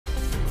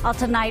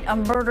Tonight, a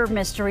murder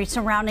mystery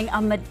surrounding a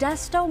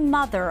Modesto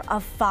mother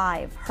of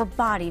 5. Her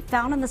body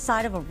found on the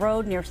side of a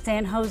road near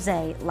San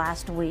Jose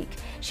last week.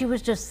 She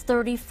was just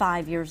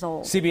 35 years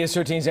old. CBS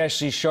 13's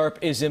Ashley Sharp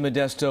is in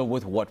Modesto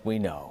with what we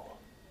know.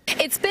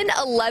 It's been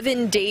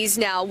 11 days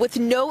now with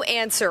no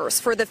answers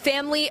for the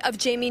family of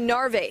Jamie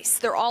Narvaez.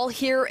 They're all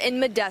here in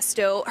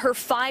Modesto, her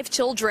 5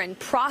 children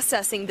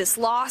processing this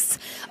loss,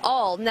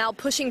 all now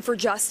pushing for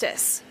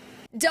justice.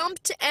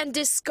 Dumped and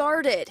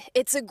discarded.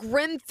 It's a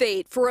grim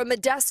fate for a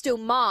Modesto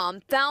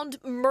mom found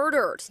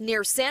murdered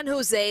near San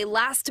Jose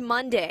last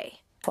Monday.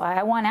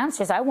 I want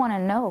answers. I want to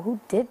know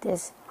who did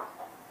this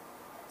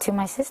to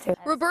my sister.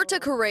 Roberta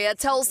Correa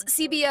tells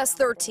CBS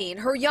 13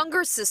 her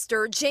younger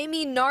sister,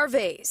 Jamie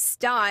Narvaez,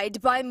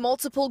 died by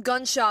multiple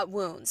gunshot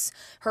wounds.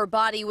 Her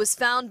body was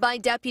found by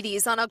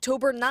deputies on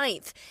October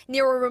 9th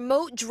near a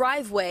remote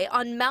driveway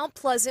on Mount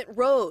Pleasant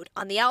Road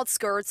on the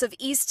outskirts of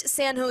East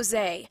San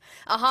Jose.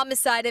 A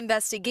homicide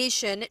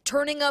investigation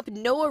turning up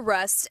no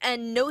arrests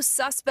and no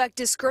suspect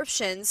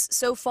descriptions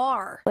so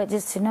far. But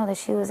just to know that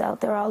she was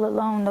out there all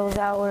alone those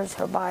hours,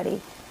 her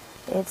body,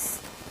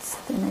 it's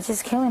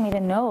just killing me to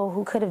know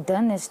who could have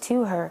done this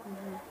to her.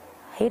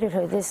 Hated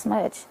her this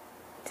much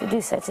to do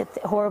such a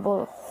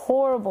horrible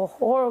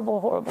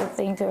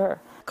thing to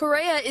her.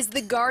 Correa is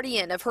the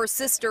guardian of her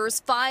sister's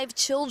 5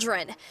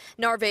 children.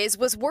 Narvaez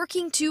was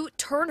working to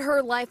turn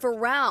her life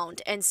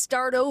around and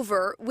start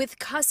over with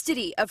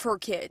custody of her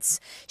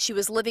kids. She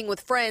was living with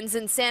friends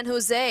in San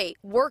Jose,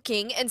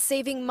 working and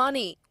saving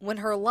money when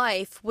her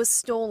life was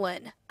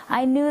stolen.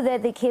 I knew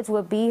that the kids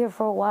would be here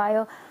for a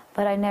while,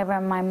 but I never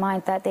in my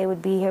mind thought they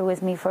would be here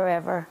with me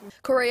forever.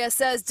 Correa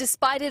says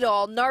despite it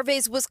all,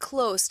 Narvaez was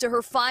close to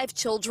her 5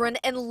 children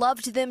and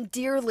loved them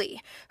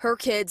dearly. Her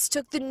kids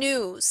took the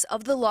news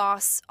of the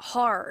loss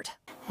hard.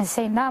 And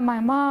say, not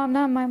my mom,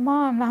 not my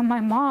mom, not my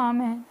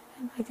mom. And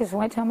I just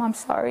went to him, I'm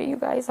sorry, you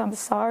guys, I'm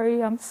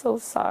sorry, I'm so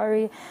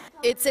sorry.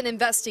 It's an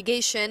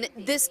investigation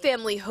this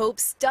family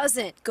hopes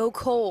doesn't go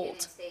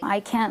cold. I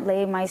can't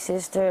lay my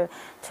sister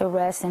to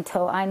rest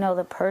until I know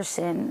the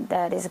person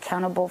that is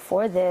accountable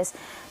for this.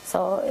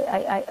 So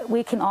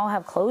we can all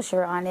have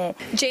closure on it.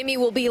 Jamie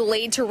will be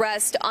laid to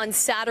rest on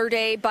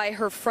Saturday by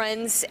her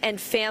friends and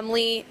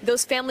family.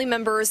 Those family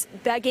members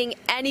begging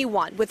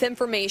anyone with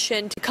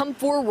information to come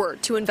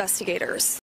forward to investigators.